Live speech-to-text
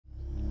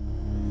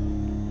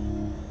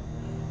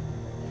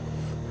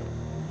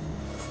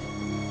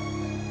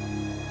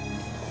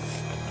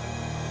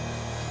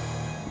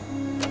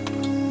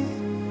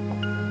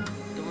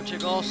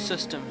all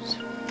systems.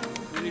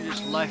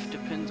 Reader's life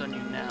depends on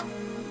you now.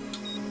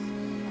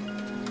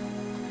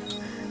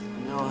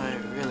 No, I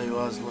really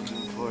was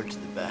looking forward to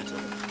the battle.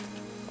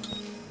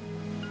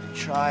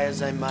 Try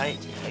as I might,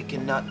 I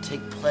cannot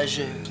take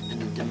pleasure in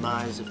the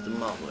demise of the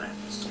mole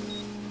rats.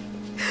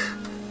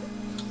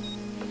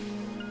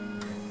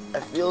 I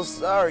feel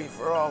sorry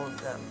for all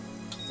of them,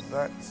 the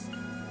birds.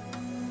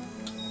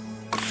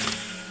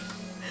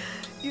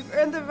 You've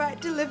earned the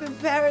right to live in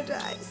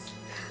paradise.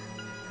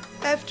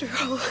 After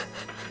all,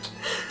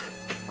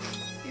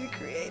 you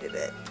created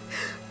it.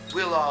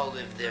 We'll all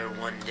live there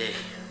one day.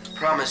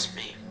 Promise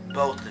me,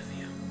 both of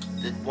you,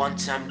 that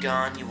once I'm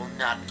gone, you will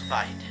not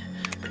fight,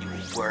 but you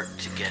will work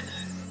together.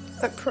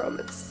 I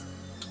promise.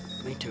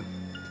 Me too.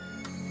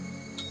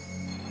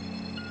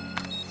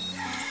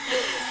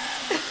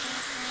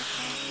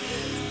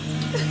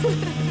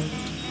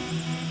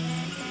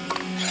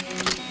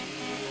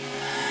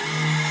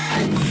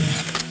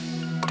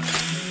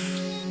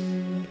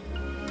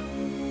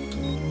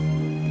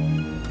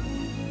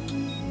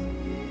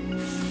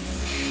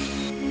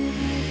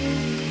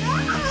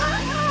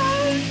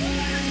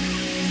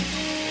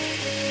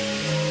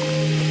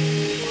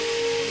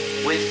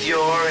 With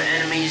your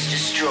enemies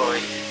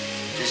destroyed,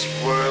 this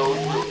world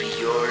will be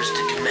yours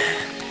to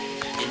command.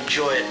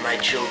 Enjoy it, my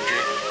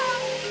children.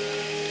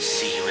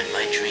 See you in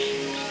my dreams.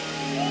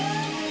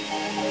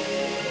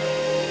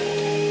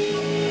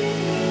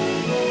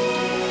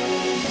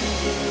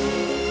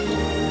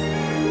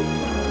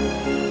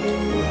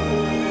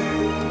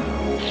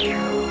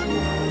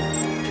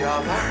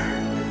 Java?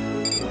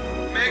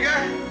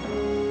 Mega?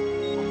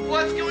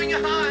 What's going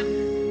on?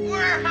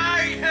 Where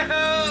are you?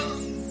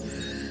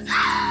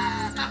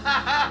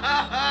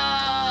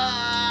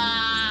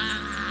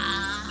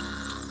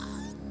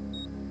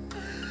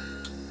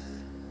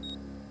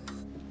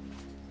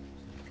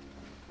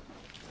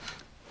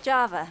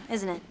 Java,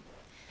 isn't it?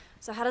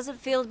 So how does it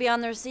feel to be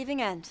on the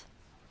receiving end?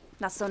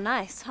 Not so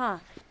nice, huh?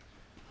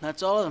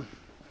 That's all of them.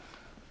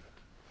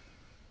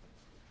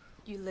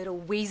 You little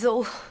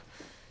weasel.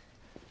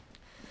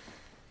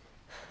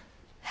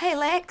 Hey,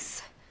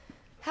 Lex.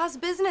 How's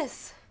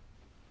business?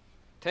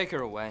 Take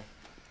her away.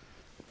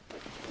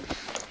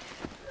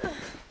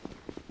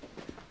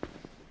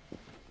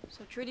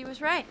 So Trudy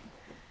was right.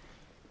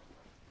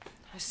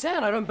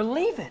 Tai-San, I don't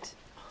believe it.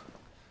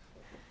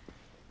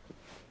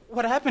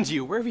 What happened to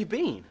you? Where have you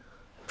been?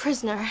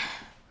 Prisoner.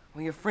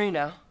 Well, you're free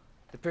now.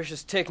 The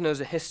precious tick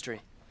knows a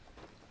history.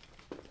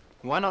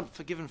 Why not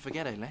forgive and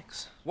forget,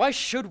 Alex? Why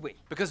should we?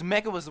 Because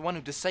Mega was the one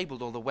who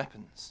disabled all the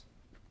weapons.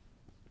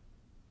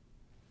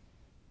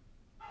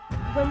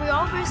 When we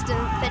all burst in,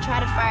 they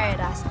tried to fire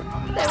at us.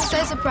 They were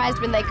so surprised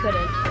when they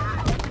couldn't.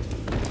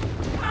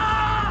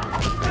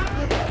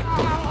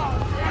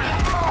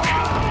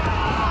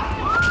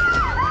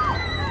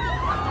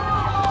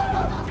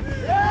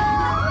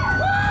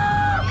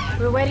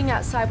 We were waiting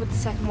outside with the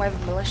second wave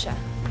of militia.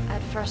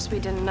 At first, we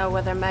didn't know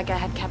whether Mega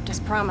had kept his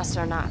promise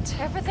or not.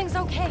 Everything's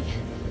okay.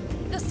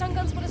 The stun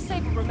guns would have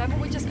saved you, remember?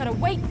 We just gotta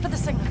wait for the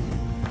signal.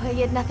 Well, he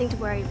had nothing to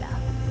worry about.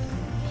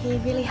 He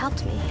really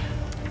helped me.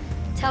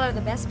 Tell her the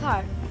best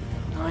part.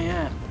 Oh,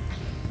 yeah.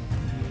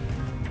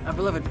 Our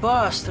beloved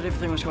boss thought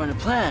everything was going to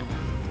plan.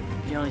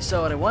 He only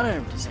saw what I wanted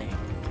him to see.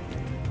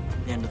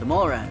 The end of the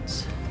mole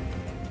rats.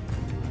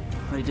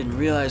 What he didn't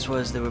realize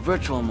was there were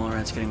virtual mole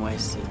rats getting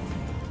wasted.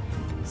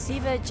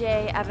 Siva,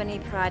 J,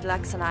 Avani, Pride,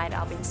 Laxanide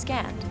all being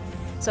scanned.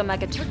 So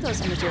Mega took those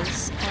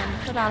images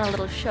and put on a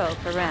little show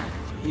for Ram.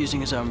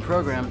 Using his own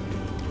program,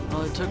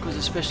 all it took was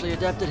a specially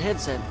adapted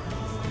headset.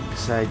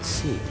 Side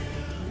C.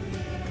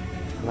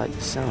 I like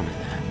the sound of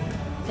that.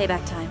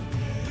 Payback time.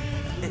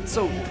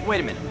 So,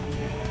 wait a minute.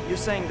 You're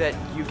saying that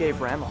you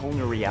gave Ram a whole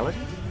new reality?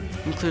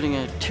 Including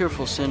a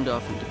tearful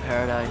send-off into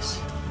paradise.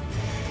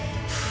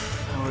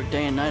 I worked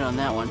day and night on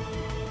that one.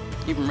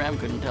 Even Ram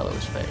couldn't tell it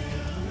was fake.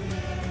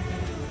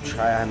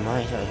 Try I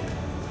might, I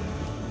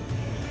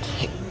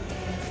take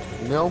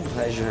no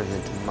pleasure in the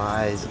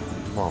demise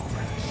of the mole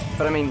rats.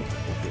 But I mean,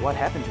 what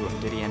happened to him?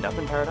 Did he end up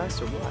in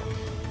paradise or what?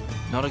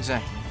 Not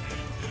exactly.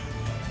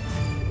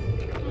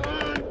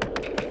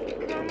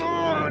 Come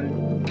on!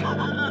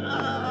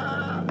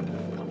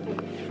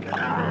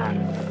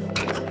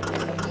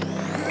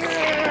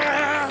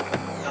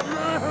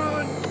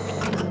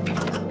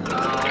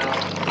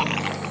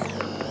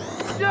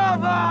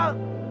 Java!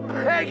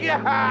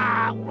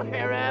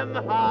 Where am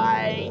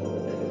I?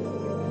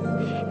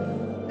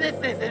 This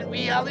isn't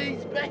reality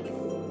space.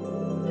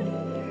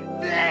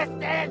 This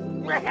is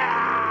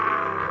real.